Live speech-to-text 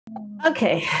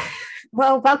Okay,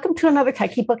 well, welcome to another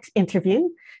Tyche Books interview.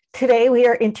 Today we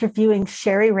are interviewing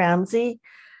Sherry Ramsey,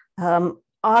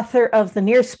 author of the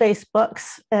Near Space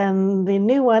books, and the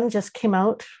new one just came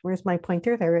out. Where's my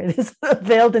pointer? There it is.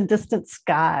 Veiled in Distant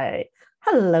Sky.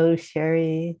 Hello,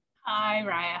 Sherry. Hi,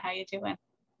 Raya. How you doing?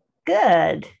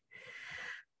 Good.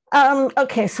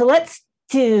 Okay, so let's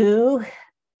do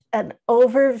an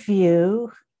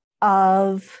overview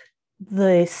of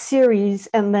the series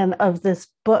and then of this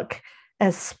book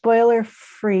as spoiler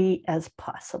free as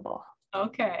possible.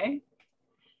 Okay.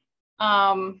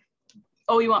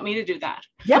 You want me to do that?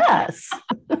 Yes.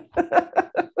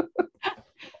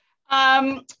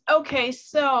 Okay,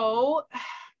 so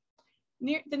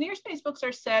the Near Space books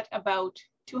are set about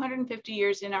 250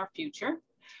 years in our future.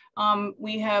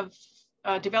 We have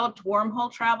developed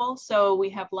wormhole travel, so we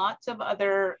have lots of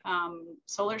other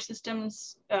solar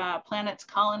systems, planets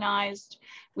colonized.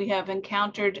 We have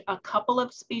encountered a couple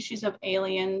of species of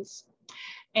aliens.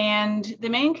 And the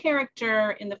main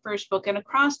character in the first book and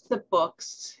across the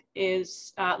books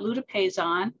is Luda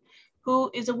Payson,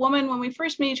 who is a woman. When we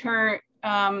first meet her,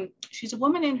 she's a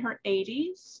woman in her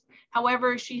 80s.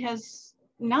 However, she has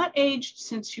not aged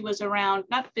since she was around,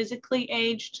 not physically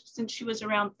aged since she was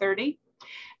around 30.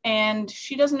 And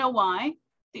she doesn't know why.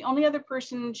 The only other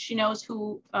person she knows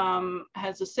who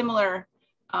has a similar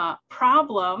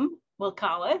problem, we'll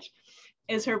call it,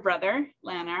 is her brother,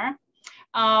 Lanar.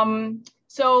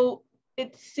 So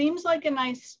it seems like a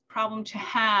nice problem to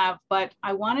have, but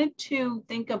I wanted to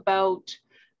think about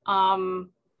the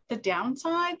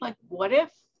downside. Like, what if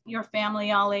your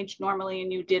family all aged normally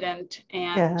and you didn't?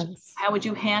 And yes, how would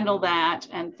you handle that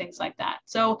and things like that?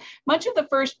 So much of the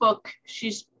first book,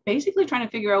 she's basically trying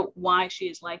to figure out why she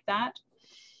is like that.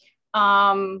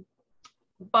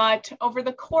 But over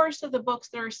the course of the books,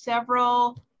 there are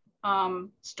several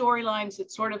storylines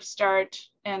that sort of start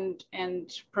and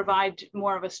provide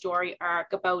more of a story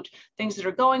arc about things that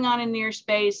are going on in near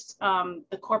space,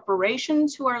 the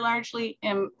corporations who are largely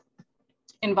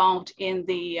involved in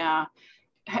the,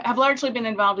 have largely been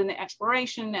involved in the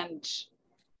exploration and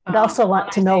I'd also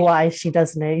want to know why she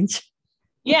doesn't age.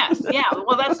 Yes, yeah,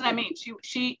 well, that's what I mean.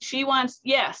 She wants,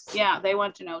 yes, yeah, they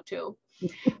want to know too.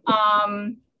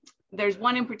 There's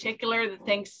one in particular that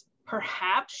thinks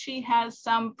perhaps she has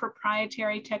some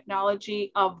proprietary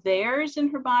technology of theirs in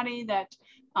her body that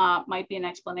might be an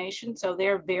explanation. So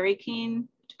they're very keen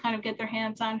to kind of get their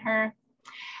hands on her.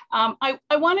 I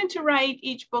wanted to write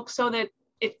each book so that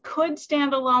it could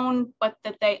stand alone, but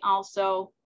that there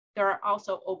are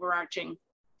also overarching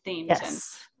themes, yes,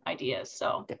 and ideas.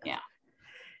 So yeah.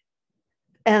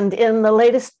 And in the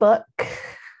latest book?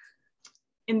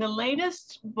 In the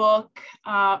latest book,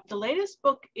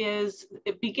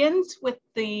 it begins with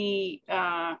the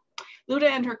Luda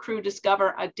and her crew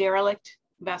discover a derelict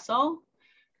vessel,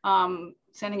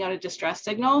 sending out a distress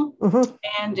signal. Mm-hmm.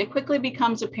 And it quickly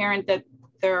becomes apparent that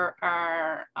there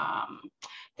are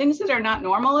things that are not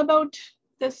normal about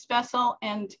this vessel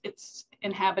and its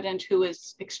inhabitant, who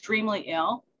is extremely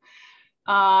ill.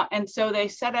 And so they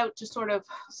set out to sort of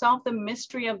solve the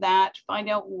mystery of that, find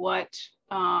out where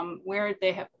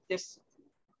this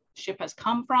ship has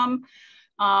come from.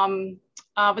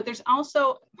 But there's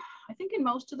also, I think in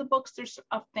most of the books, there's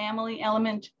a family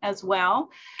element as well.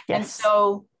 Yes. And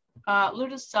so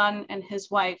Luda's son and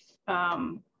his wife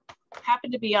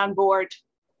happen to be on board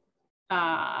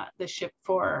the ship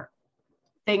for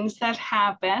things that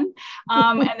happen.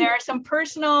 And there are some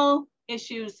personal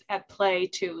issues at play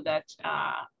too that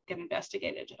get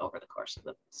investigated over the course of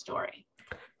the story.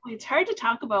 It's hard to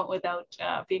talk about without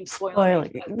being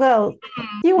spoiling. Well,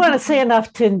 you want to say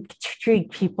enough to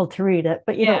intrigue people to read it,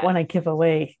 but you don't want to give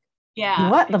away. Yeah,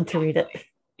 you want them to read it.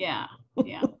 Yeah,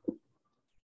 yeah.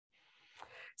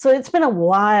 So it's been a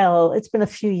while. It's been a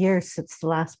few years since the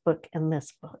last book and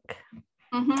this book.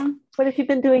 Mm-hmm. What have you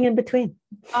been doing in between?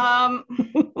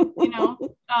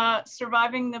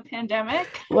 Surviving the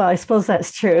pandemic. Well, I suppose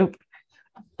that's true,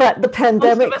 but the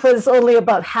pandemic was only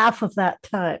about half of that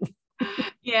time.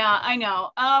 Yeah, I know.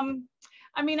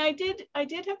 I did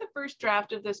have the first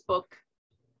draft of this book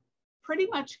pretty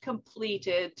much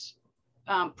completed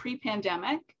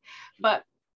pre-pandemic, but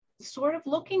sort of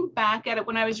looking back at it,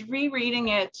 when I was rereading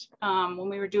it, when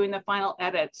we were doing the final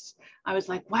edits, I was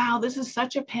like, wow, this is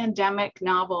such a pandemic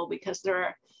novel, because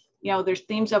there's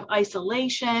themes of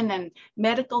isolation and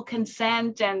medical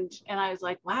consent. And I was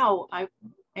like, wow,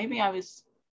 maybe I was,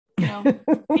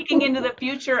 peeking into the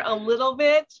future a little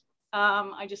bit.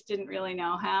 I just didn't really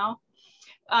know how.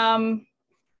 I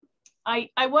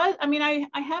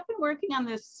have been working on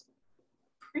this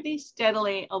pretty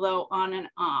steadily, although on and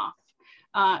off,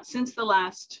 since the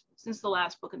last the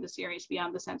last book in the series,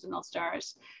 Beyond the Sentinel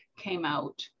Stars, came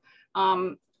out.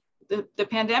 The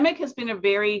pandemic has been a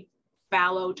very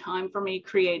fallow time for me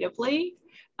creatively.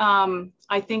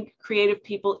 I think creative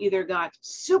people either got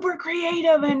super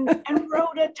creative and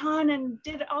wrote a ton and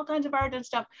did all kinds of art and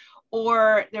stuff,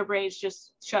 or their brains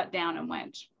just shut down and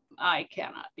went, I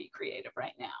cannot be creative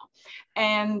right now.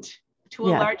 And to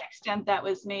a large extent, that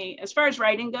was me. As far as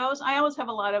writing goes, I always have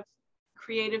a lot of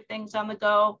creative things on the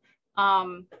go.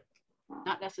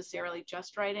 Not necessarily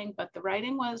just writing, but the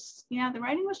writing was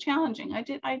challenging.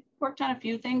 I worked on a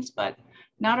few things, but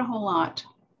not a whole lot.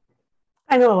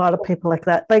 I know a lot of people like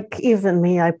that. Like even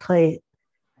me, I play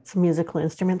some musical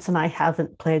instruments and I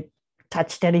haven't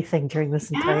touched anything during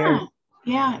this entire.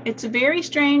 Yeah, it's a very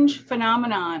strange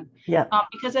phenomenon. Yeah.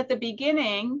 Because at the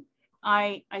beginning,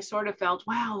 I sort of felt,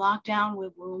 wow, lockdown, we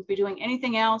won't be doing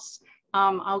anything else.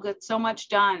 I'll get so much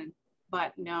done.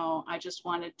 But no, I just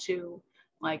wanted to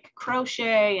like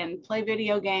crochet and play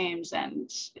video games and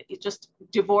just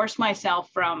divorce myself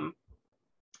from,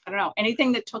 I don't know,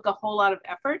 anything that took a whole lot of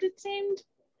effort, it seemed.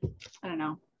 I don't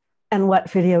know. And what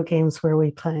video games were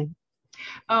we playing?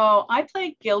 Oh, I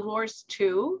played Guild Wars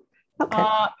 2. Okay.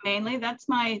 Mainly, that's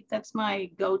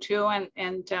my go-to,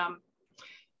 and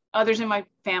others in my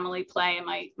family play. And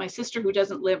my sister, who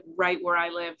doesn't live right where I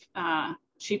live,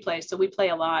 she plays. So we play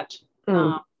a lot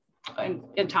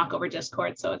and talk over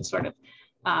Discord. So it's sort of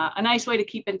a nice way to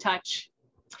keep in touch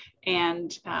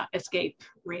and escape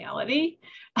reality.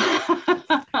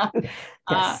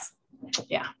 Yes.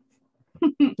 Yeah.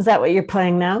 Is that what you're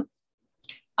playing now?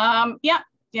 Yeah,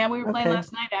 we were playing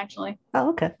last night, actually. Oh,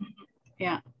 okay.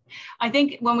 Yeah, I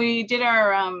think when we did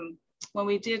our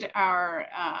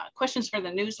questions for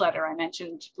the newsletter, I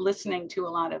mentioned listening to a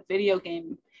lot of video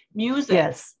game music.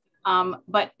 Yes.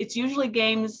 But it's usually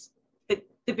games.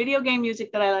 The video game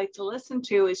music that I like to listen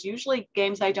to is usually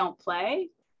games I don't play,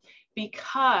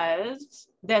 because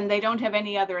then they don't have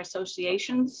any other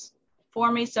associations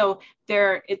for me. So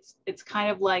it's kind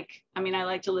of like, I mean, I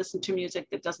like to listen to music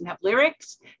that doesn't have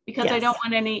lyrics, because I don't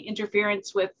want any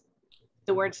interference with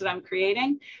the words that I'm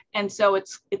creating. And so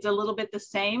it's a little bit the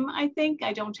same, I think.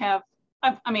 I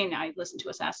listen to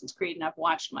Assassin's Creed and I've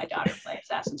watched my daughter play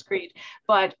Assassin's Creed,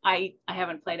 but I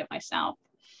haven't played it myself.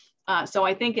 So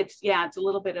I think it's a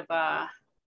little bit of a,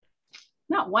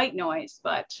 not white noise,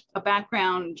 but a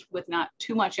background with not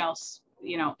too much else,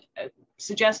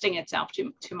 suggesting itself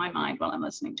to my mind while I'm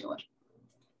listening to it.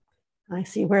 I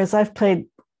see. Whereas I've played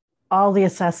all the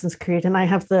Assassin's Creed and I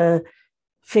have the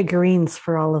figurines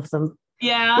for all of them.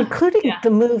 Yeah. Including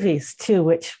the movies too,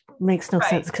 which makes no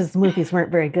sense because the movies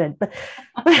weren't very good. But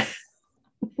I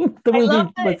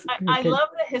love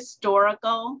the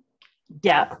historical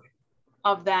depth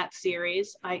of that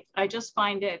series. I just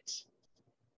find it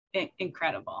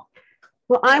incredible.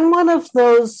 Well, I'm one of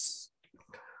those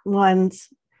ones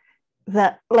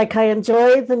that, like, I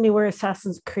enjoy the newer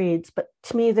Assassin's Creeds, but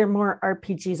to me they're more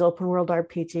RPGs, open world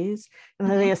RPGs, and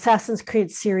the Assassin's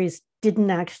Creed series didn't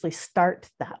actually start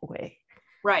that way.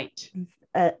 Right.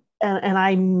 And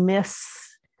I miss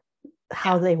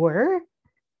how they were.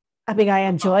 I mean, I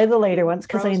enjoy the later ones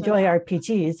because I enjoy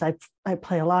RPGs. I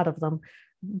play a lot of them,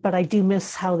 but I do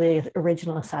miss how the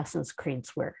original Assassin's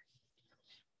Creeds were,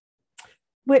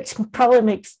 which probably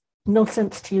makes no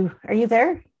sense to you. Are you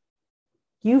there?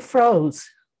 You froze.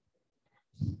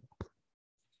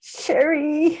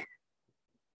 Sherry.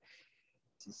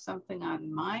 Something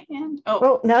on my end.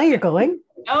 Oh, now you're going.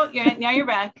 Oh, now you're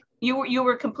back. You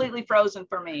were completely frozen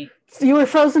for me. You were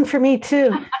frozen for me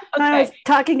too. Okay. I was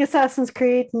talking Assassin's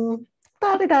Creed and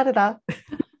da-da-da-da-da.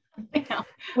 Yeah,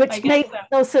 which made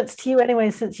no sense to you anyway,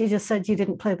 since you just said you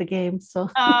didn't play the game. So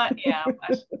yeah,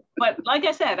 but like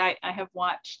I said, I have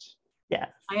watched. Yeah.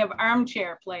 I have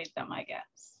armchair played them, I guess.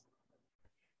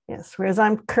 Yes, whereas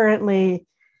I'm currently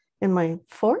in my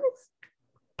 4th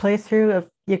playthrough of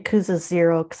Yakuza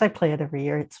 0, because I play it every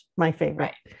year. It's my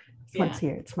favorite. Right. Once a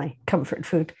year, it's my comfort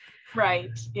food. Right.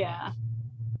 Yeah.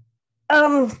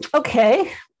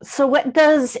 Okay. So what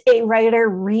does a writer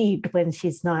read when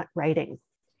she's not writing?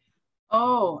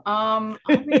 Oh, I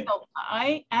read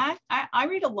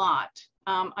a lot.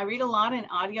 I read a lot in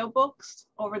audiobooks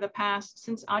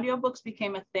since audiobooks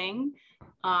became a thing.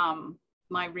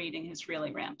 My reading has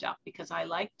really ramped up because I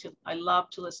love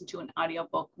to listen to an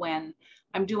audiobook when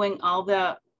I'm doing all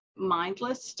the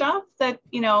mindless stuff that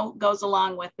goes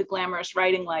along with the glamorous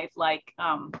writing life, like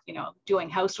doing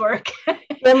housework.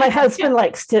 Then my husband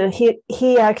likes to.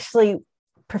 He actually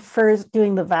prefers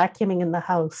doing the vacuuming in the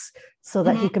house so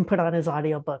that he can put on his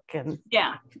audiobook and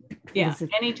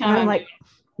anytime. And I'm like,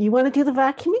 you want to do the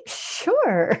vacuuming?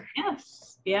 Sure.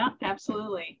 Yes. Yeah,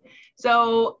 absolutely.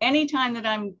 So anytime that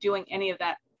I'm doing any of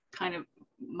that kind of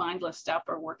mindless stuff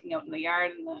or working out in the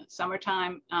yard in the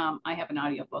summertime, I have an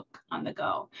audiobook on the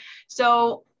go.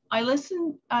 So I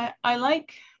listen, I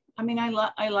like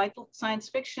science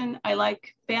fiction. I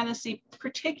like fantasy,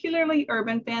 particularly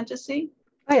urban fantasy.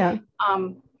 Oh, yeah.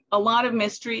 A lot of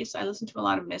mysteries. I listen to a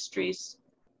lot of mysteries.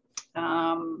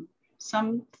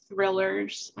 Some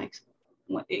thrillers, like,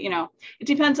 it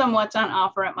depends on what's on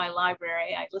offer at my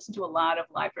library. I listen to a lot of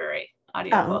library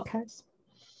audiobooks.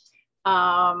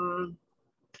 Oh, okay.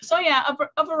 So yeah,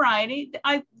 a variety.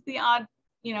 The odd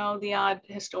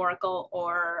historical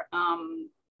or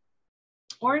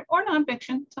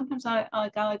nonfiction. Sometimes I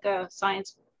like a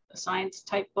science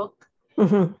type book.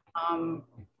 Mm-hmm.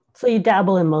 So you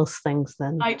dabble in most things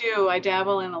then? I do. I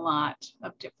dabble in a lot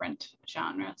of different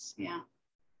genres. Yeah.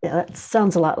 Yeah, that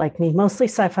sounds a lot like me. Mostly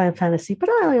sci-fi and fantasy, but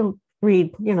I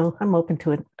read. I'm open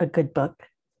to a good book.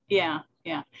 Yeah,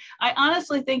 yeah. I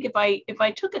honestly think if I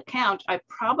took a count, I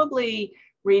probably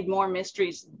read more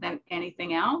mysteries than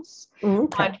anything else.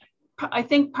 Okay. But I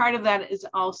think part of that is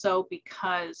also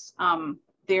because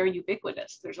they're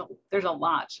ubiquitous. There's a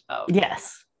lot of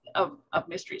yes of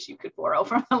mysteries you could borrow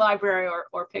from the library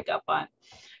or pick up on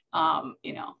on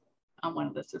one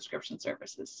of the subscription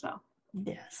services. So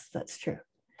yes, that's true.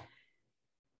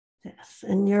 Yes,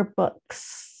 and your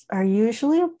books are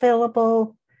usually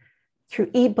available through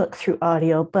ebook, through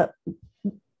audio, but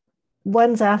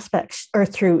one's aspects, or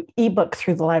through ebook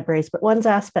through the libraries, but one's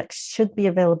aspects should be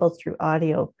available through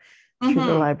audio through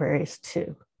the libraries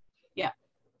too. Yeah,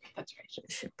 that's right.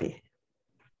 It should be.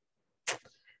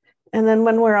 And then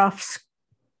when we're off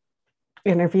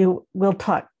interview, we'll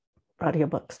talk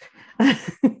audiobooks.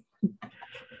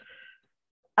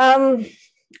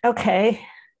 Okay,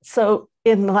 so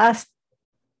in the last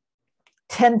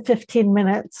 10, 15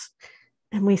 minutes,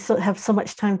 and we still have so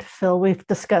much time to fill, we've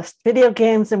discussed video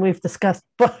games and we've discussed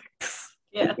books.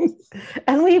 Yes.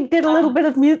 And we did a little bit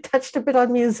of touched a bit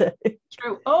on music.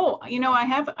 True. Oh,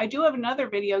 I do have another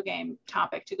video game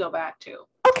topic to go back to.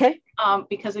 Okay.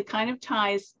 Because it kind of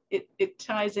ties in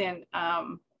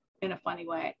a funny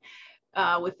way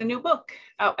with the new book,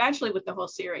 actually with the whole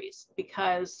series,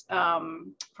 because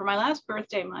for my last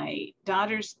birthday, my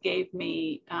daughters gave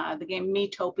me the game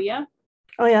Metopia.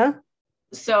 Oh yeah.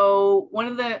 So one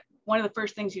of the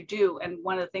first things you do, and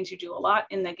one of the things you do a lot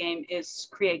in the game, is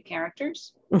create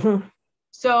characters. Mm-hmm.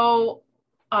 So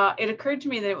it occurred to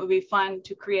me that it would be fun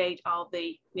to create all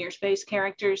the near space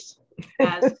characters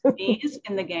as bees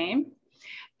in the game.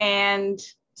 And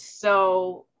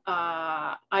so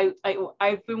I've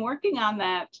been working on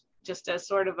that just as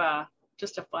sort of a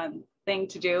fun thing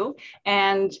to do.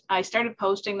 And I started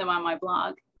posting them on my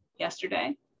blog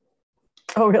yesterday.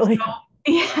 Oh, really? So,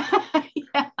 yeah.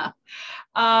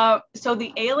 So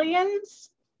the aliens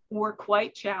were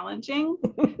quite challenging,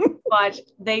 but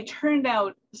they turned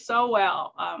out so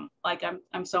well.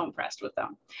 I'm so impressed with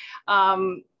them.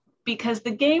 Because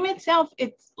the game itself,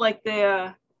 it's like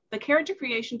the character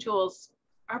creation tools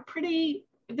are pretty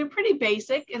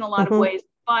basic in a lot of ways,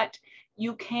 but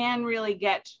you can really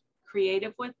get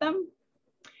creative with them.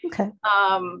 Okay.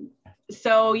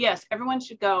 So yes, everyone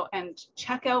should go and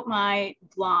check out my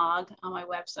blog on my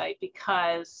website,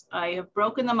 because I have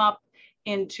broken them up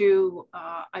into,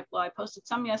 I posted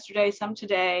some yesterday, some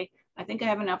today. I think I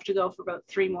have enough to go for about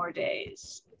 3 more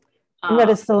days. What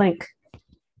is the link?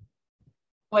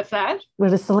 What's that?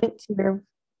 What is the link to your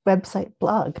website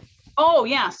blog? Oh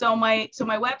yeah, so my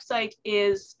website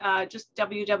is just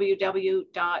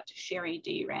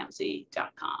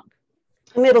www.sherrydramsey.com.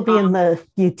 And it'll be in the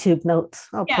YouTube notes.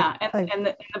 And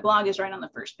the blog is right on the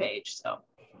first page, so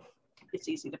it's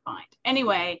easy to find.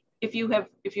 Anyway, if you have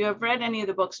read any of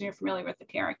the books and you're familiar with the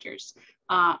characters,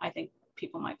 I think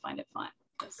people might find it fun.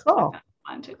 Cool. It's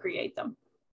fun to create them.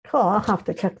 Cool. I'll have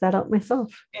to check that out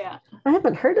myself. Yeah. I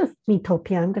haven't heard of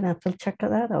Metopia. I'm gonna have to check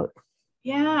that out.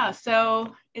 Yeah.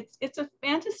 So it's a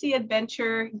fantasy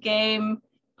adventure game,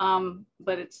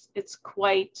 but it's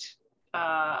quite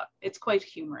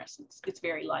humorous. It's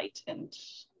very light and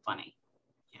funny.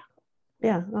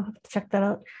 Yeah, I'll have to check that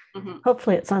out. Mm-hmm.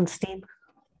 Hopefully it's on Steam.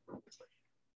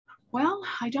 Well,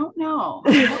 I don't know.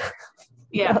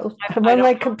 Yeah, well, I'm on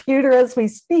my computer as we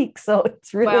speak, so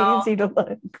it's really easy to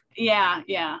look. Yeah.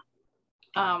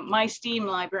 My Steam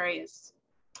library is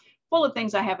full of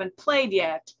things I haven't played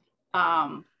yet,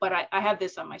 but I have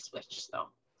this on my Switch, so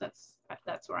that's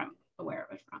where I'm aware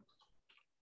of it from.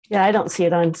 Yeah, I don't see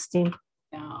it on Steam.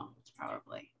 No, it's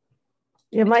probably.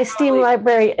 Yeah, my Steam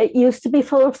library, it used to be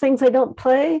full of things I don't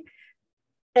play,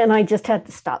 and I just had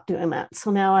to stop doing that.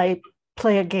 So now I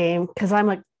play a game, because I'm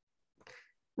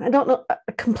I don't know,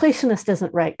 a completionist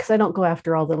isn't right because I don't go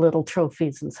after all the little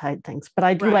trophies inside things, but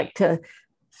I do Right. like to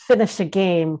finish a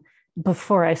game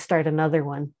before I start another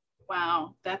one.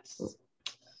 Wow,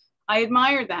 I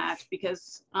admire that,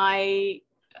 because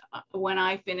when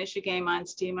I finish a game on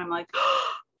Steam, I'm like,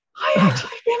 oh, I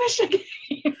actually finished a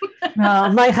game.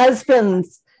 My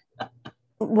husband's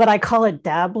what I call a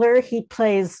dabbler. He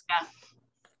plays,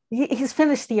 he's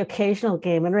finished the occasional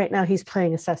game, and right now he's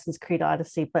playing Assassin's Creed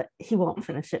Odyssey, but he won't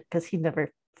finish it because he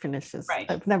never finishes. Right.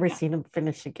 I've never seen him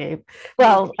finish a game.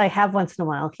 Well, I have once in a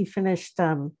while. He finished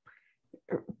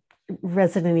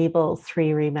Resident Evil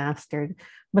 3 Remastered,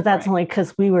 but that's only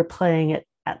because we were playing it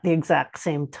at the exact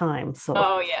same time. So,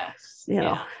 oh yes, you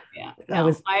know,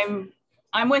 No,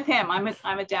 I'm with him.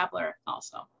 I'm a dabbler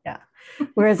also. Yeah.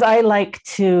 Whereas I like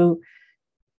to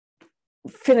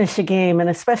finish a game, and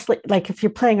especially like if you're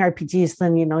playing RPGs,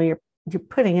 then you know you're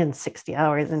putting in 60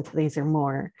 hours into these or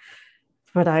more.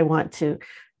 But I want to,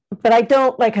 but I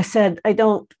don't, like I said, I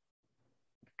don't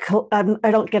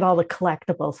get all the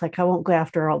collectibles. Like I won't go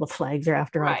after all the flags or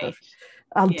after all the.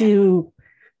 I'll do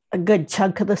a good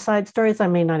chunk of the side stories. I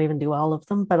may not even do all of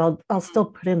them, but I'll still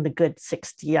put in the good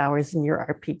 60 hours in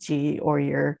your RPG or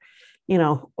your, you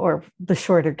know, or the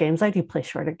shorter games. I do play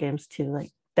shorter games too. Like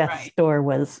Death's Door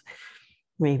was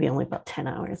maybe only about 10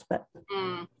 hours, but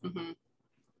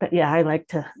but yeah, I like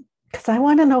to, because I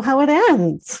want to know how it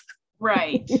ends.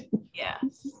 Right.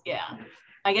 Yes. Yeah.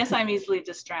 I guess I'm easily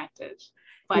distracted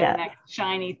by the next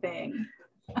shiny thing.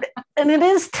 And it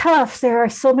is tough. There are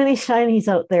so many shinies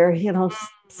out there, you know.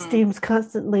 Steam's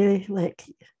constantly like,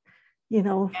 you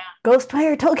know,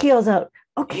 Ghostwire Tokyo's out.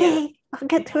 Okay, I'll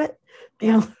get to it.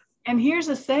 You know, and here's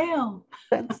a sale.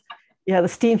 The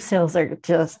Steam sales are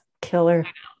just killer.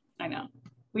 I know.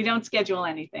 We don't schedule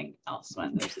anything else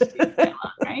when there's a Steam sale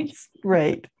on, right?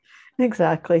 Right.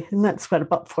 Exactly. And that's what,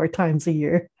 about 4 times a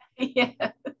year. Yes.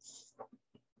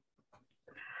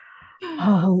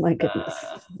 Oh my goodness.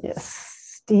 Yes.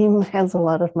 Steam has a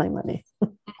lot of my money.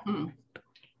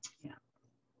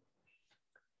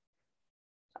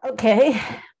 Okay.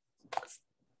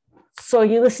 So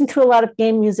you listen to a lot of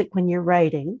game music when you're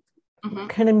writing. What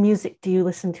kind of music do you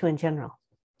listen to in general?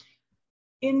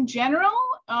 In general,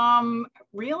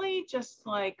 really just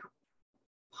like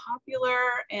popular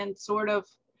and sort of,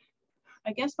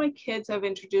 I guess my kids have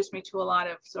introduced me to a lot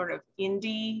of sort of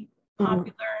indie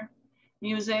popular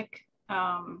music.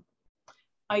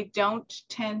 I don't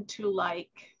tend to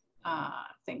like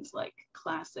things like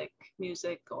classic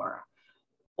music or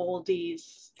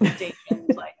oldies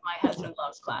stations. Like my husband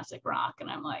loves classic rock, and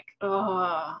I'm like,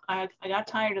 oh, I got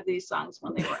tired of these songs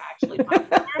when they were actually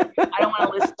popular. I don't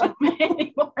want to listen to them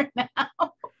anymore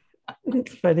now.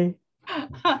 It's funny.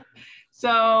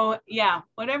 So yeah,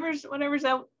 whatever's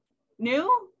out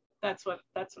new, that's what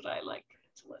I like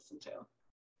to listen to.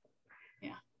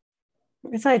 Yeah.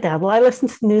 As I dabble, I listen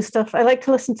to new stuff. I like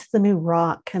to listen to the new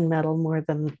rock and metal more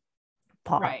than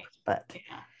pop, but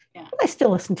I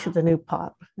still listen to the new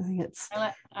pop. I think it's.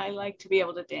 I like to be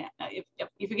able to dance. If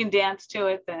you can dance to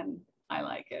it, then I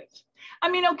like it. I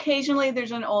mean, occasionally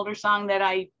there's an older song that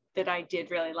I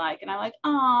did really like, and I'm like,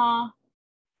 ah,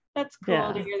 that's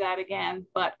cool to hear that again.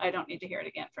 But I don't need to hear it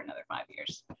again for another 5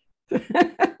 years.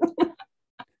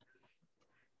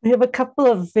 We have a couple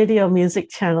of video music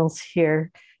channels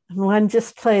here. One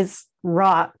just plays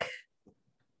rock,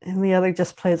 and the other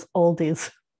just plays oldies.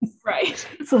 Right.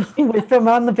 So if I'm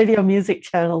on the video music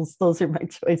channels, those are my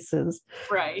choices.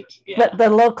 Right. Yeah. But the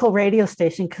local radio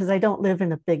station, because I don't live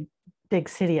in a big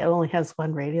city, it only has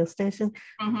one radio station,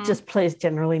 just plays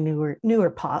generally newer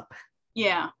pop.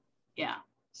 Yeah. Yeah.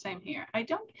 Same here. I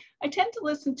tend to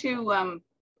listen to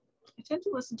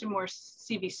more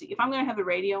CBC. If I'm going to have the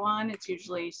radio on, it's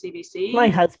usually CBC. My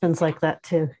husband's like that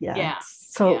too. Yeah. Yeah.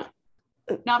 So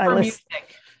not for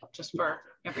music, just for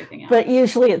everything else. But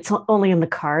usually it's only in the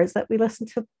cars that we listen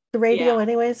to the radio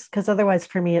anyways, because otherwise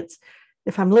for me, it's,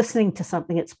 if I'm listening to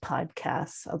something, it's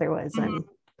podcasts. Otherwise I'm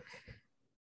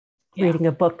reading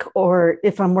a book, or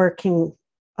if I'm working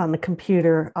on the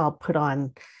computer, I'll put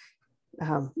on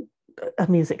a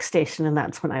music station, and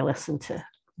that's when I listen to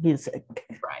music.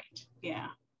 Right. Yeah.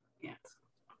 Yeah.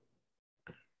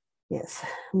 Yes.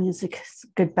 Music is a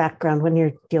good background when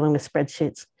you're dealing with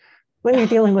spreadsheets, when you're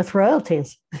dealing with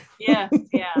royalties. Yes.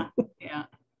 Yeah. Yeah.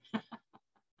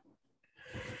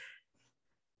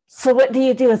 So what do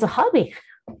you do as a hobby?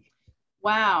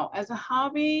 Wow. As a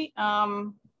hobby,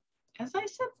 as I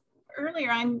said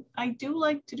earlier, I do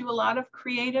like to do a lot of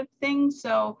creative things.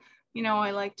 So, you know,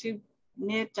 I like to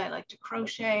knit, I like to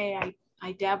crochet,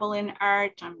 I dabble in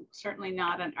art. I'm certainly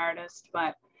not an artist,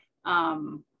 but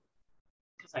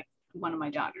because one of my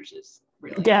daughters is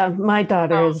really. Yeah, my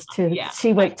daughter is too. Yeah,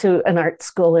 she went to an art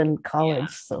school in college,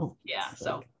 so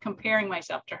comparing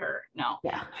myself to her, no,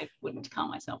 yeah, I wouldn't call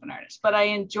myself an artist, but I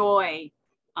enjoy,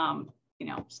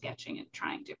 sketching and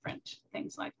trying different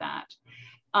things like that.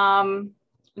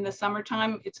 In the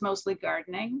summertime, it's mostly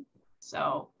gardening,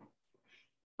 so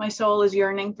my soul is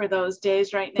yearning for those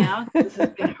days right now. This has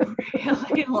been a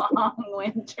really long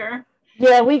winter.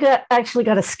 Yeah, we actually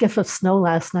got a skiff of snow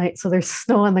last night, so there's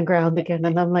snow on the ground again,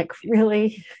 and I'm like,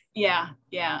 really? Yeah.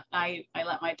 I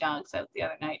let my dogs out the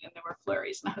other night, and there were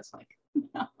flurries, and I was like,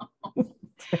 no.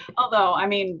 Although, I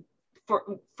mean,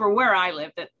 for where I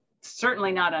live, that's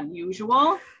certainly not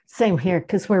unusual. Same here,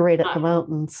 because we're right at the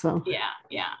mountains. So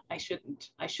yeah, I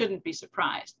shouldn't be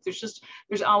surprised.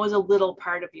 There's always a little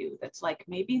part of you that's like,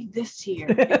 maybe this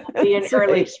year it'll be an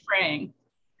early spring.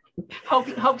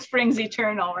 Hope springs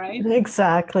eternal, right?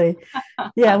 Exactly.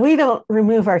 Yeah, we don't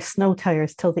remove our snow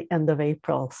tires till the end of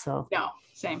April. So no,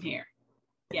 same here.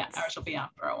 Yeah, ours will be on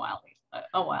for a while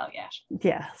yet.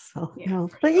 Yeah, so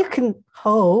but sure. You can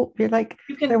hope. You're like,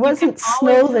 there wasn't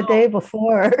snow the hope. day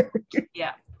before.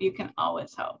 Yeah, you can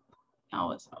always hope.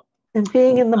 Always hope. And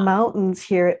being in the mountains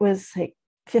here, it was like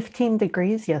 15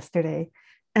 degrees yesterday,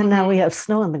 and now we have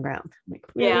snow on the ground. Like,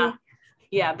 really?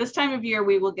 Yeah. This time of year,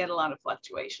 we will get a lot of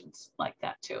fluctuations like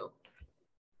that too.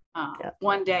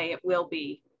 One day it will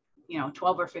be,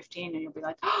 12 or 15, and you'll be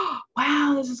like, oh,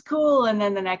 wow, this is cool. And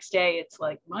then the next day it's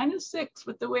like -6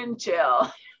 with the wind chill.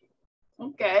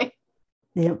 Okay.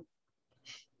 Yep.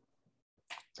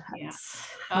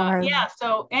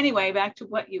 So anyway, back to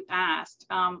what you asked.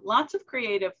 Lots of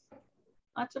creative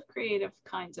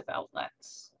kinds of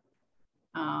outlets.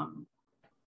 I'm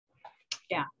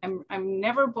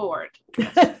never bored.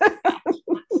 Let's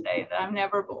say that I'm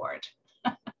never bored.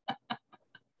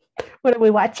 What are we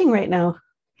watching right now?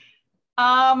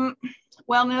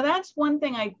 Well, now that's one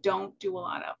thing I don't do a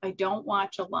lot of. I don't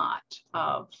watch a lot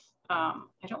of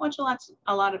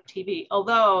TV,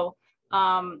 although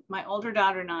my older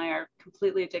daughter and I are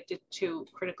completely addicted to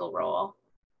Critical Role.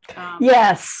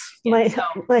 Yes, my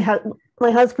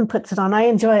husband puts it on. I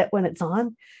enjoy it when it's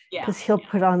on because he'll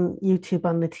put on YouTube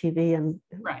on the TV and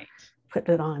put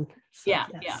it on. So,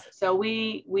 So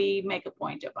we make a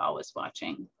point of always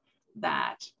watching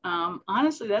that.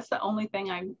 Honestly, that's the only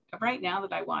thing right now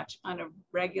that I watch on a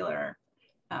regular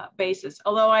basis.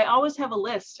 Although I always have a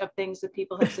list of things that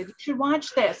people have said, you should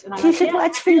watch this. And you should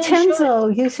watch Vincenzo.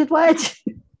 You should watch.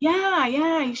 Yeah,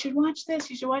 you should watch this.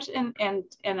 You should watch it.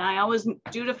 And I always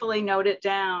dutifully note it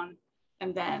down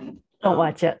and then don't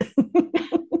watch it.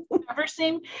 Never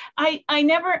seem. I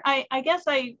guess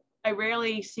I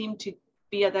rarely seem to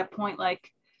be at that point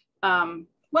like, well,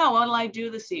 what'll I do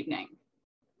this evening?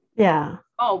 Yeah.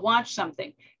 Oh, watch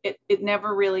something. It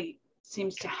never really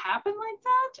seems to happen like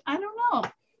that. I don't know.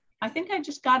 I think I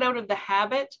just got out of the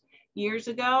habit years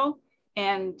ago,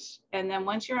 and then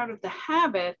once you're out of the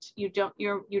habit, you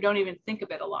don't even think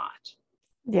of it a lot.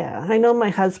 Yeah, I know my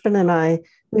husband and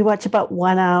we watch about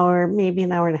 1 hour, maybe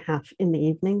an hour and a half in the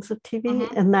evenings of TV,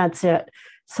 and that's it.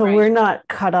 So we're not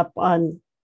caught up on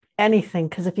anything,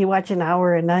 because if you watch an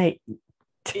hour a night,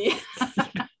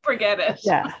 forget it.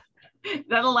 Yeah.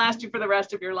 That'll last you for the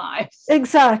rest of your lives.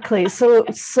 Exactly. So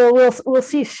we'll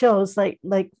see shows like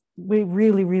we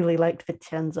really, really liked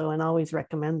Vincenzo and always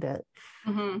recommend it.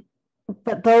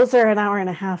 But those are an hour and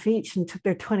a half each and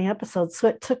they're 20 episodes. So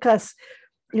it took us,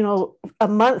 a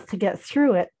month to get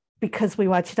through it because we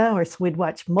watched an hour. So we'd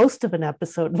watch most of an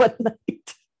episode one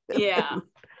night. Yeah.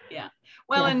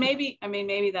 Well, and maybe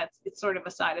it's sort of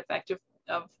a side effect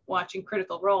of watching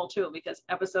Critical Role too, because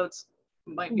episodes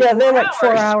might be they're like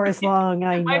 4 hours long.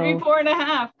 I know. Might be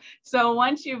 4.5. So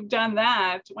once you've done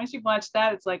that, once you've watched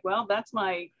that, it's like, well, that's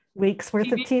my week's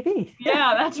worth of TV.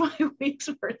 Yeah, that's my week's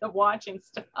worth of watching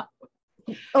stuff.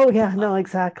 Oh yeah, no,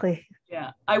 exactly.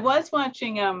 Yeah, I was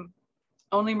watching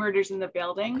Only Murders in the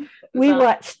Building. We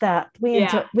watched that.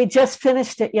 We just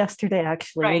finished it yesterday.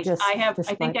 Actually, right. I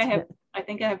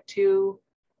think I have two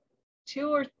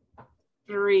or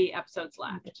three episodes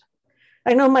left.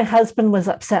 I know my husband was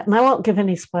upset, and I won't give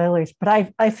any spoilers,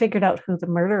 but I figured out who the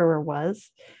murderer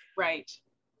was. Right.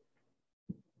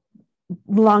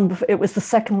 Long before it was the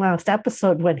second last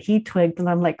episode when he twigged, and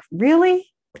I'm like, really?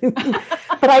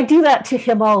 But I do that to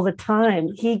him all the time.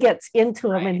 He gets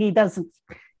into him and he doesn't,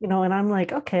 and I'm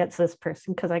like, okay, it's this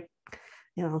person because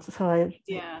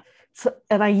So,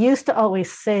 and I used to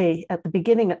always say at the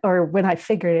beginning, or when I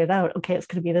figured it out, okay, it's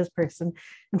going to be this person.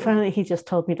 And finally, he just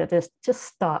told me to just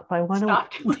stop. I want to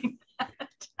stop doing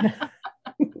that.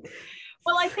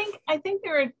 Well, I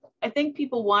think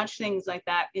people watch things like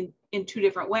that in two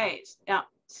different ways. Now,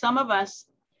 some of us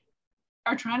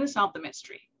are trying to solve the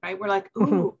mystery, right? We're like,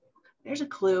 ooh, there's a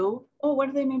clue. Oh, what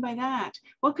do they mean by that?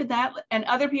 What could that? And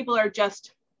other people are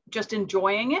just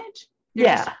enjoying it. They're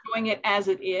just enjoying it as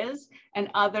it is. And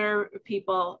other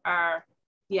people are,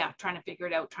 trying to figure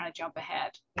it out, trying to jump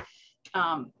ahead.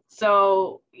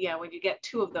 So yeah, when you get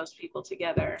two of those people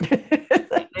together,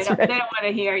 they don't want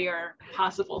to hear your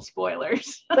possible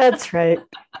spoilers. That's right.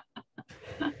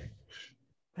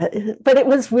 But it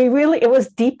was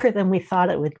deeper than we thought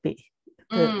it would be.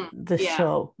 The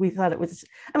show, we thought it was,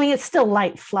 I mean, it's still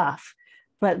light fluff,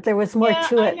 but there was more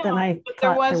to it than I thought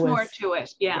there was. More to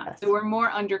it. Yeah. Yes. There were more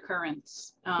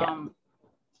undercurrents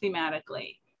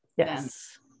thematically than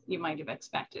you might have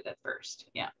expected at first.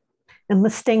 Yeah. And the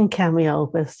Sting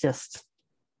cameo was just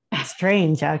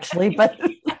strange, actually, but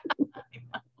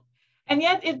and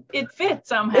yet it fit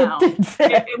somehow. It did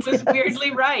fit. It was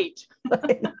weirdly right.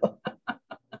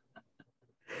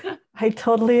 I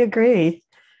totally agree.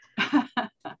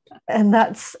 And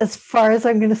that's as far as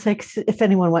I'm going to say. If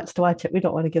anyone wants to watch it, we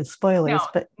don't want to give spoilers.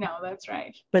 No, that's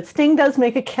right. But Sting does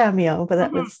make a cameo, but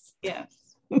that was yeah.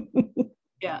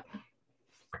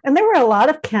 And there were a lot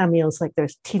of cameos. Like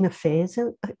there's Tina Fey's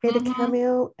made a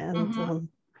cameo, and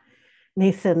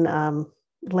Nathan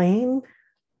Lane.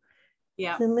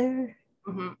 Yeah, in there.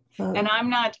 And I'm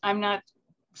not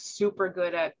super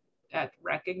good at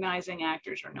recognizing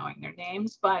actors or knowing their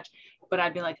names, but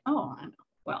I'd be like, oh,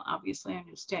 well, obviously I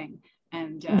knew Sting,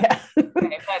 and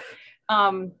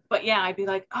but yeah, I'd be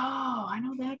like, oh, I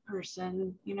know that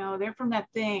person. You know, they're from that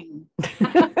thing.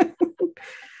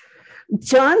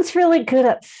 John's really good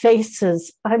at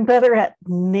faces. I'm better at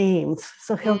names,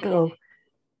 so he'll go,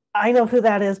 I know who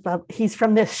that is, but he's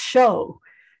from this show,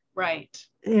 right?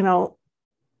 You know,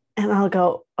 and I'll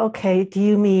go, okay, do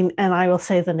you mean? And I will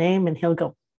say the name, and he'll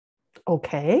go,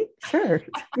 okay, sure.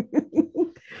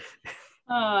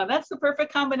 That's the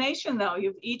perfect combination, though.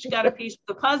 You've each got a piece of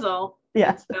the puzzle.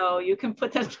 Yeah. So you can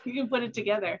put it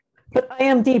together. But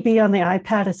IMDb on the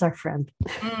iPad is our friend.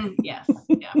 Yes.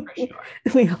 Yeah, for sure.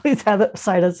 We always have it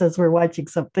beside us as we're watching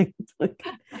something. Like,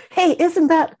 hey, isn't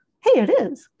that? Hey, it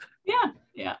is. Yeah.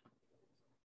 Yeah.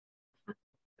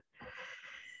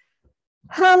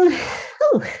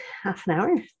 Half an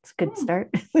hour. It's a good start.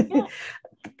 Yeah.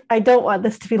 I don't want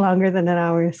this to be longer than an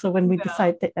hour, so when we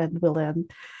decide to end, we'll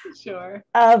end. Sure.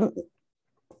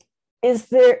 Is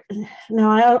there? No,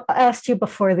 I asked you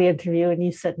before the interview, and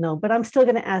you said no, but I'm still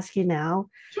going to ask you now.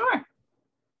 Sure.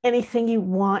 Anything you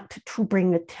want to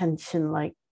bring attention?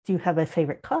 Like, do you have a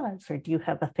favorite cause, or do you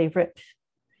have a favorite?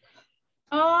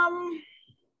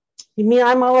 You mean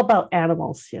I'm all about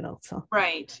animals, you know? So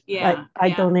right. Yeah.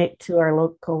 I donate to our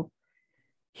local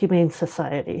humane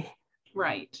society.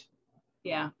 Right.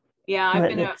 Yeah. Yeah.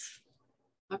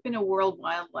 I've been a World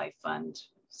Wildlife Fund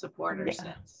supporter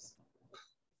since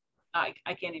I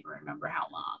can't even remember how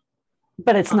long.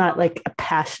 But it's not like a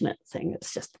passionate thing.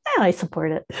 It's just, I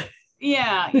support it.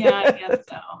 Yeah, I guess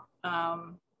so.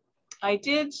 I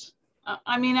did.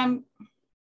 I mean,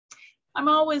 I'm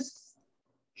always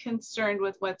concerned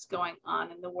with what's going on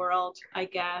in the world, I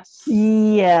guess.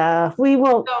 Yeah, we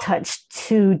won't touch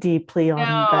too deeply on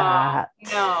that.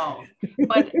 No,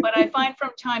 but I find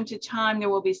from time to time there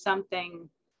will be something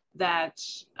that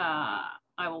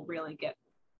I will really get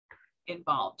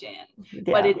involved in.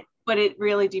 Yeah. But it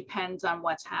really depends on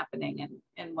what's happening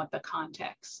and what the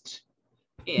context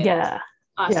is. Yeah.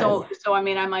 So I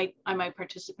mean, I might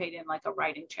participate in like a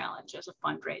writing challenge as a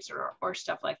fundraiser or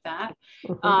stuff like that.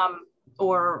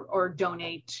 Or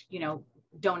donate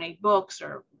books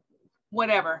or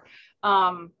whatever.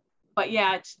 But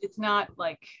yeah, it's not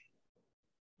like,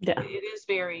 it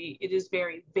is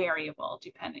very variable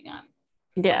depending on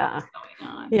what's going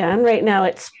on. Yeah, and right now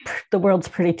the world's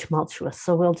pretty tumultuous,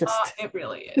 so we'll just it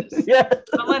really is. Yeah.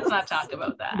 But let's not talk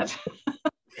about that.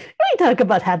 We talk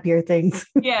about happier things.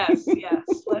 Yes.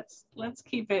 Let's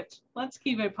keep it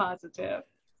positive.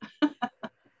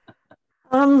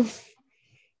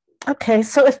 Okay,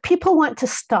 so if people want to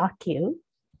stalk you,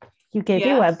 you gave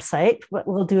your website, but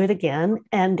we'll do it again,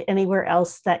 and anywhere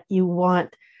else that you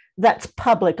want that's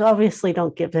public. Obviously,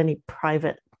 don't give any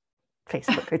private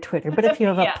Facebook or Twitter, but if you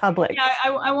have a public. Yeah,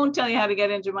 I won't tell you how to get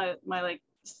into my like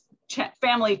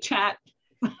family chat.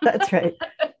 That's right.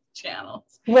 Channels.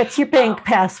 What's your bank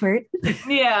password?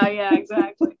 Yeah,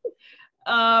 exactly.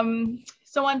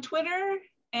 So on Twitter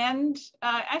and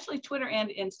actually Twitter and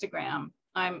Instagram,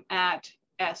 I'm at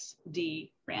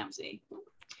SD Ramsey.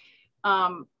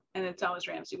 And it's always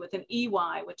Ramsey with an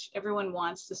EY, which everyone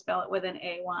wants to spell it with an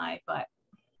AY, but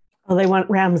they want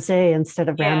Ramsey instead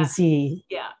of Ramsey.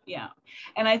 Yeah.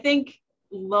 And I think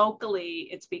locally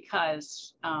it's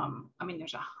because I mean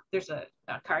there's a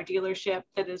car dealership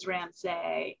that is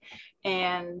Ramsey.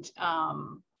 And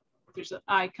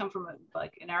I come from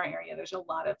like in our area, there's a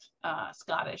lot of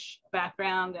Scottish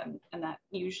background, and that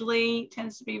usually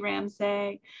tends to be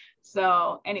Ramsey.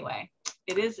 So anyway,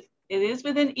 it is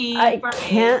with an E. I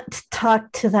can't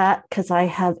talk to that because I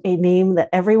have a name that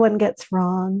everyone gets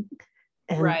wrong.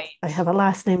 And right. I have a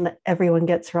last name that everyone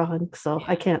gets wrong. So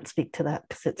I can't speak to that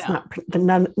because it's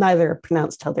neither are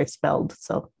pronounced how they're spelled.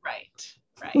 So right.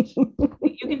 You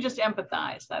can just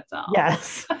empathize, that's all.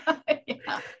 Yes.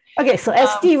 Yeah. Okay, so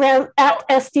SD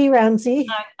Ramsey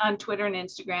on Twitter and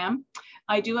Instagram.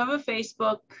 I do have a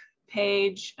Facebook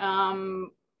page.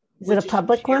 Is it a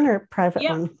public one or a private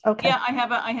one? Okay. Yeah, I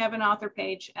have an author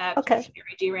page at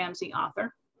Sherry D. Ramsey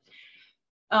Author.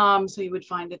 So you would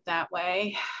find it that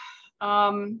way.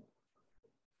 I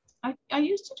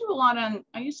used to do a lot on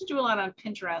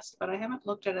Pinterest, but I haven't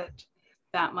looked at it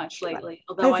that much lately.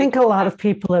 Although I think a lot of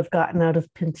people have gotten out of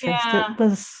Pinterest. Yeah, it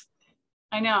was.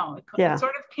 I know. It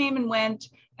sort of came and went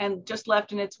and just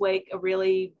left in its wake a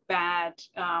really bad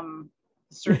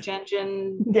search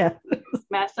engine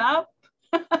mess up.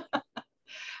 But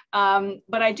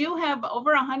I do have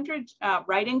over 100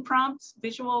 writing prompts,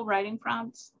 visual writing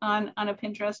prompts on a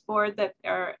Pinterest board that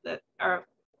are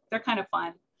they're kind of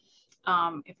fun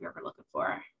if you're ever looking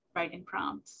for writing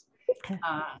prompts. Okay.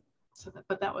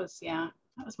 But that was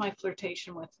my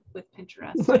flirtation with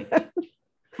Pinterest.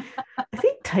 I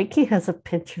think Tyche has a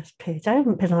Pinterest page. I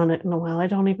haven't been on it in a while. I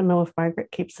don't even know if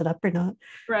Margaret keeps it up or not.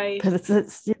 Right. But it's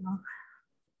you know.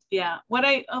 Yeah. What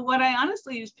I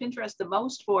honestly used Pinterest the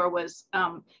most for was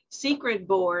secret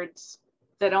boards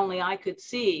that only I could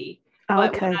see.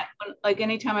 But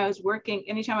anytime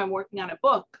I'm working on a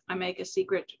book, I make a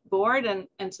secret board,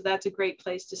 and so that's a great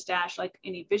place to stash like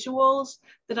any visuals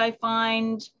that I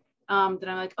find that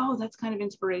I'm like, oh, that's kind of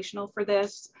inspirational for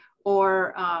this,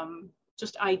 or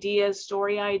just ideas,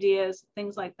 story ideas,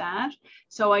 things like that.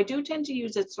 So I do tend to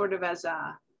use it sort of as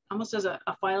almost as a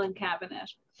filing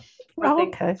cabinet for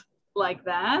things like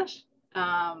that.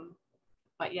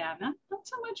 But yeah, not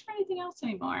so much for anything else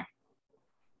anymore.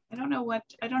 I don't know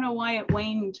why it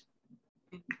waned.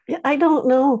 Yeah, I don't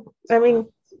know. I mean,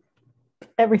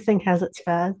 everything has its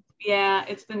fad. Yeah,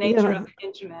 it's the nature of the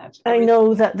internet. I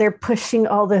know that they're pushing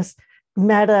all this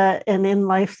meta and in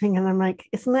life thing, and I'm like,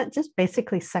 isn't that just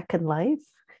basically Second Life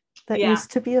that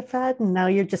used to be a fad, and now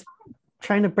you're just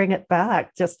trying to bring it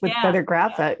back just with better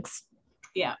graphics?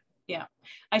 Yeah.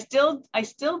 I still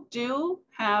do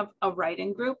have a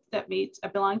writing group that meets. I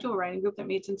belong to a writing group that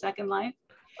meets in Second Life.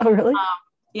 Oh, really?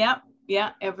 Yeah,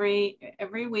 every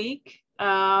week.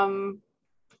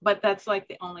 But that's like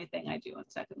the only thing I do in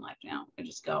Second Life now. I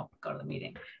just go to the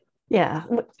meeting. Yeah.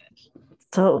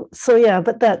 So yeah,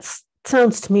 but that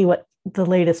sounds to me what the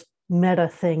latest meta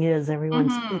thing is.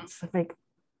 Everyone's it's like,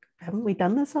 haven't we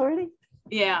done this already?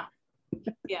 Yeah.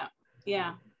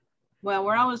 Well,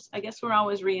 we're always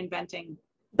reinventing.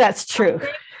 That's true.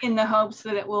 In the hopes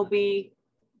that it will be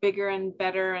bigger and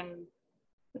better, and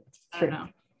I don't know,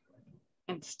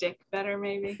 and stick better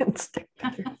maybe. And stick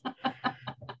better.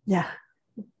 Yeah.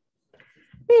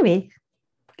 Maybe.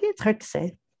 It's hard to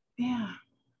say. Yeah.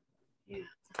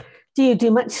 Do you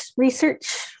do much research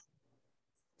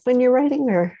when you're writing,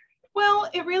 or? Well,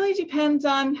 it really depends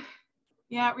on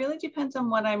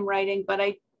what I'm writing, but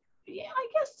I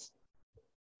guess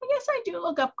I do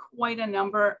look up quite a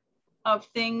number of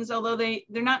things, although they're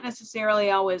not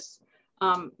necessarily always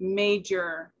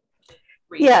major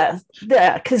research.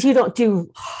 Yeah, because you don't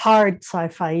do hard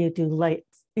sci-fi, you do light.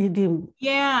 You do.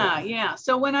 Yeah.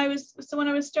 So when I was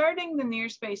starting the Near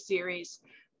Space series,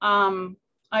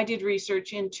 I did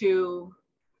research into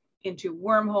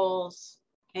wormholes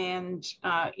and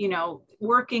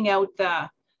working out the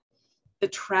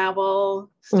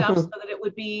travel stuff so that it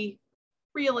would be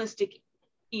realistic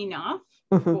enough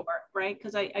for, right?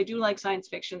 Because I do like science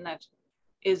fiction that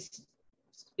is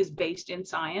based in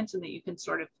science and that you can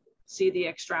sort of see the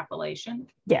extrapolation.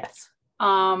 Yes.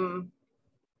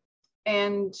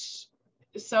 And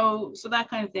so that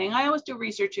kind of thing. I always do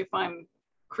research if I'm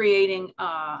creating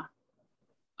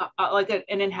like an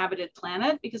inhabited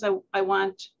planet, because I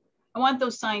want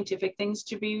those scientific things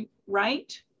to be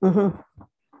right. But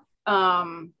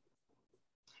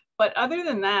other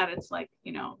than that, it's like,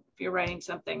 if you're writing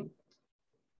something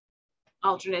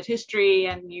alternate history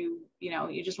and you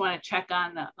just want to check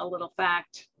on a little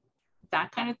fact,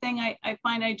 that kind of thing, I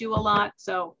find I do a lot.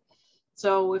 So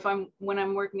when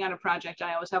I'm working on a project,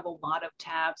 I always have a lot of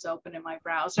tabs open in my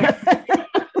browser.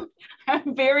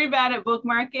 I'm very bad at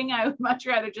bookmarking. I would much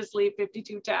rather just leave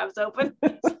 52 tabs open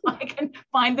so I can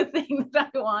find the thing that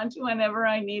I want whenever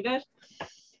I need it.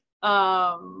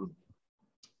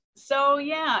 So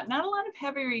yeah, not a lot of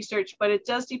heavy research, but it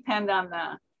does depend on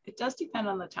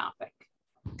the topic.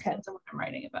 Okay. Depends on what I'm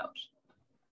writing about.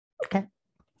 Okay.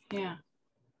 Yeah.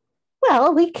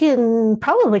 Well, we can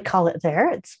probably call it there.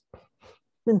 It's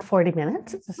been 40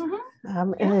 minutes.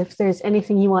 Mm-hmm. And if there's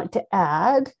anything you want to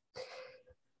add.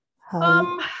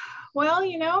 Well,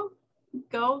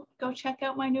 go check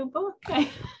out my new book.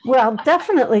 Well,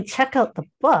 definitely check out the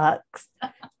books.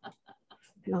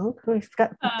 We've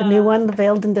got the new one, The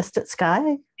Veiled and Distant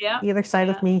Sky. Yeah. Either side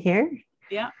of me here.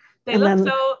 Yeah. They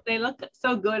look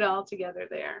so good all together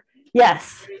there.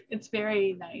 Yes. It's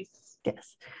very nice.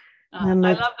 Yes. I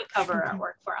love the cover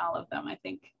artwork for all of them. I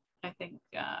think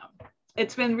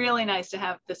it's been really nice to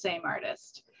have the same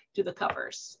artist do the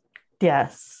covers.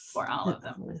 Yes. For all of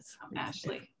them.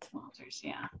 Ashley Walters,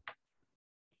 yeah.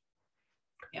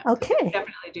 Okay.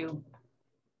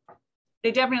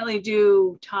 They definitely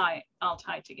do all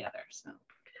tie together. So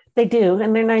they do,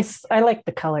 and they're nice. I like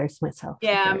the colors myself.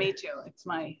 Yeah, me too. It's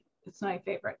my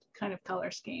favorite kind of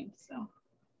color scheme. So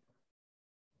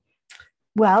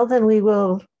well, then we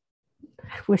will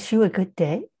wish you a good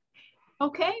day.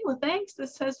 Okay, well, thanks.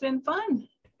 This has been fun.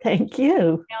 Thank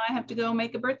you. Now I have to go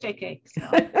make a birthday cake. So.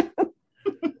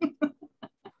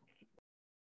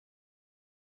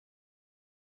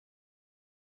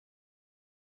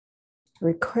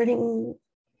 Recording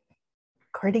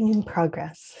in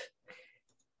progress.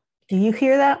 Do you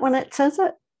hear that when it says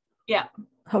it? Yeah.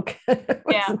 Okay.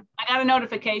 Yeah, I got a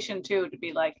notification too to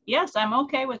be like, yes, I'm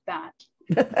okay with that.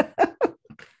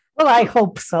 Well, I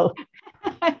hope so.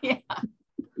 Yeah.